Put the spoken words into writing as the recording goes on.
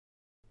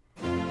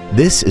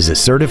This is a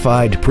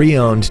certified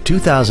pre-owned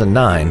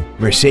 2009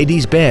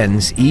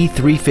 Mercedes-Benz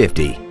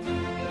E350.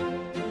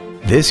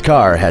 This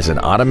car has an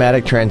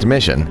automatic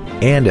transmission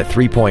and a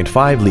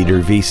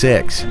 3.5-liter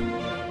V6.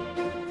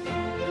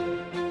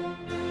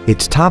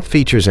 Its top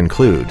features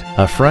include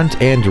a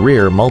front and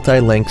rear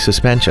multi-link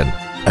suspension,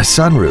 a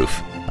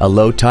sunroof, a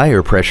low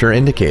tire pressure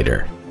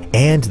indicator,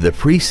 and the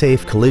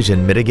pre-safe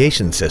collision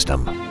mitigation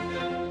system.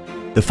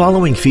 The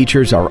following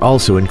features are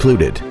also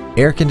included: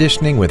 air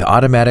conditioning with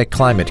automatic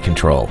climate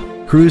control,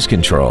 cruise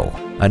control,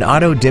 an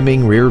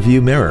auto-dimming rear-view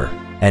mirror,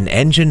 an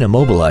engine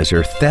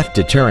immobilizer theft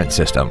deterrent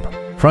system,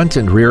 front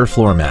and rear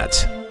floor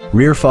mats,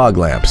 rear fog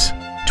lamps,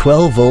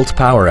 12-volt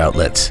power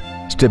outlets,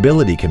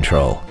 stability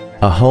control,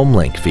 a home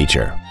link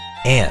feature,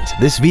 and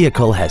this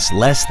vehicle has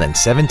less than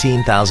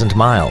 17,000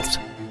 miles.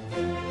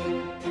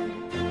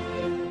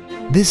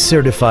 This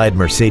certified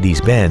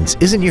Mercedes-Benz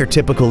isn't your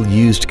typical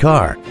used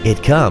car.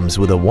 It comes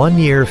with a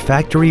 1-year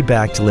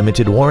factory-backed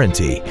limited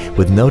warranty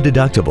with no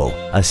deductible,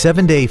 a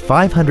 7-day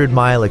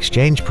 500-mile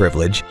exchange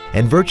privilege,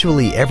 and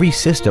virtually every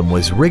system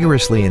was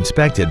rigorously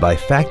inspected by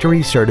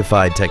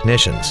factory-certified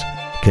technicians.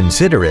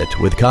 Consider it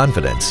with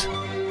confidence.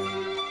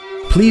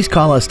 Please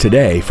call us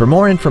today for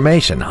more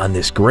information on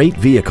this great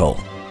vehicle.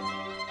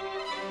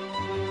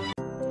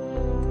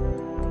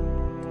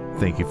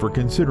 Thank you for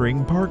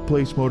considering Park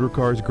Place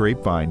Motorcars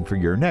Grapevine for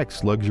your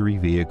next luxury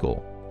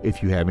vehicle.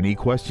 If you have any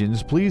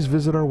questions, please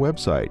visit our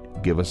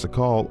website, give us a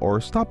call, or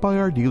stop by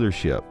our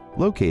dealership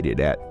located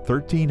at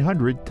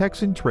 1300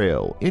 Texan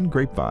Trail in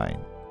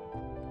Grapevine.